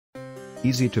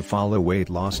Easy to follow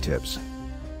weight loss tips.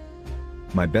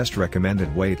 My best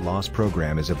recommended weight loss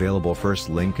program is available, first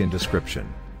link in description.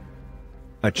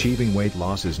 Achieving weight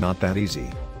loss is not that easy.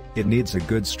 It needs a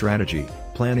good strategy,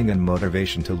 planning and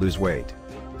motivation to lose weight.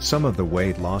 Some of the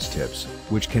weight loss tips,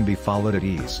 which can be followed at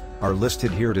ease, are listed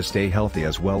here to stay healthy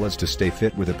as well as to stay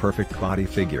fit with a perfect body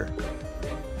figure.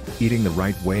 Eating the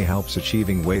right way helps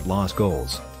achieving weight loss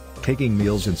goals. Taking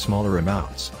meals in smaller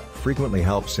amounts frequently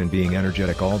helps in being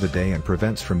energetic all the day and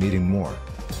prevents from eating more.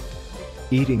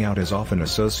 Eating out is often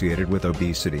associated with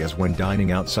obesity, as when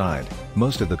dining outside,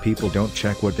 most of the people don't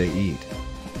check what they eat.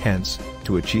 Hence,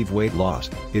 to achieve weight loss,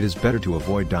 it is better to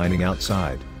avoid dining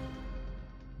outside.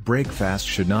 Breakfast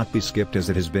should not be skipped, as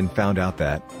it has been found out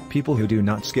that people who do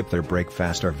not skip their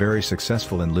breakfast are very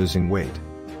successful in losing weight.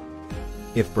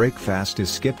 If breakfast is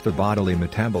skipped, the bodily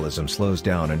metabolism slows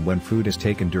down, and when food is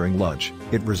taken during lunch,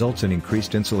 it results in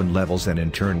increased insulin levels and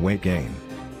in turn weight gain.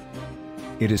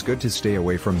 It is good to stay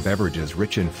away from beverages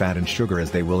rich in fat and sugar,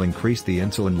 as they will increase the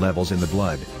insulin levels in the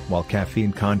blood, while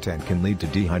caffeine content can lead to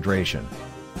dehydration.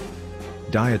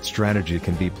 Diet strategy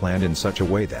can be planned in such a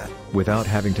way that, without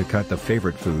having to cut the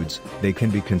favorite foods, they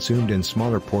can be consumed in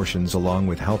smaller portions along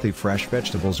with healthy fresh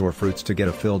vegetables or fruits to get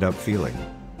a filled-up feeling.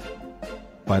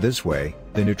 By this way,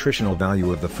 the nutritional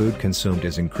value of the food consumed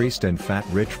is increased and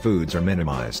fat-rich foods are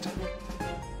minimized.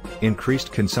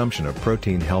 Increased consumption of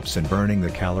protein helps in burning the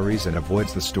calories and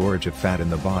avoids the storage of fat in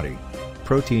the body.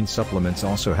 Protein supplements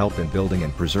also help in building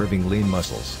and preserving lean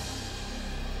muscles.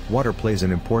 Water plays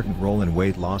an important role in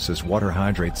weight loss, as water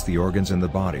hydrates the organs in the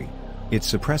body. It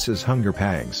suppresses hunger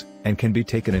pangs, and can be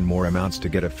taken in more amounts to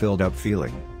get a filled-up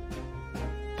feeling.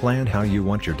 Plan how you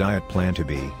want your diet plan to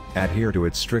be, adhere to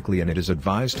it strictly, and it is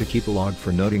advised to keep a log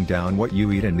for noting down what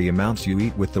you eat and the amounts you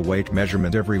eat, with the weight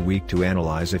measurement every week to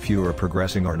analyze if you are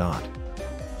progressing or not.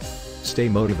 Stay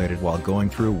motivated while going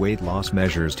through weight loss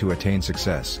measures to attain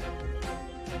success.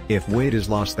 If weight is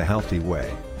lost the healthy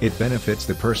way, it benefits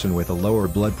the person with a lower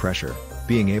blood pressure,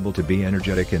 being able to be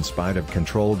energetic in spite of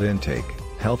controlled intake,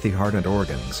 healthy heart and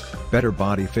organs, better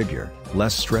body figure,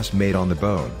 less stress made on the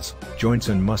bones, joints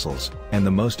and muscles, and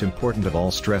the most important of all,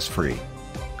 stress-free.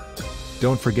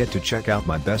 Don't forget to check out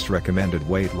my best recommended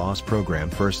weight loss program,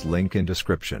 first link in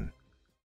description.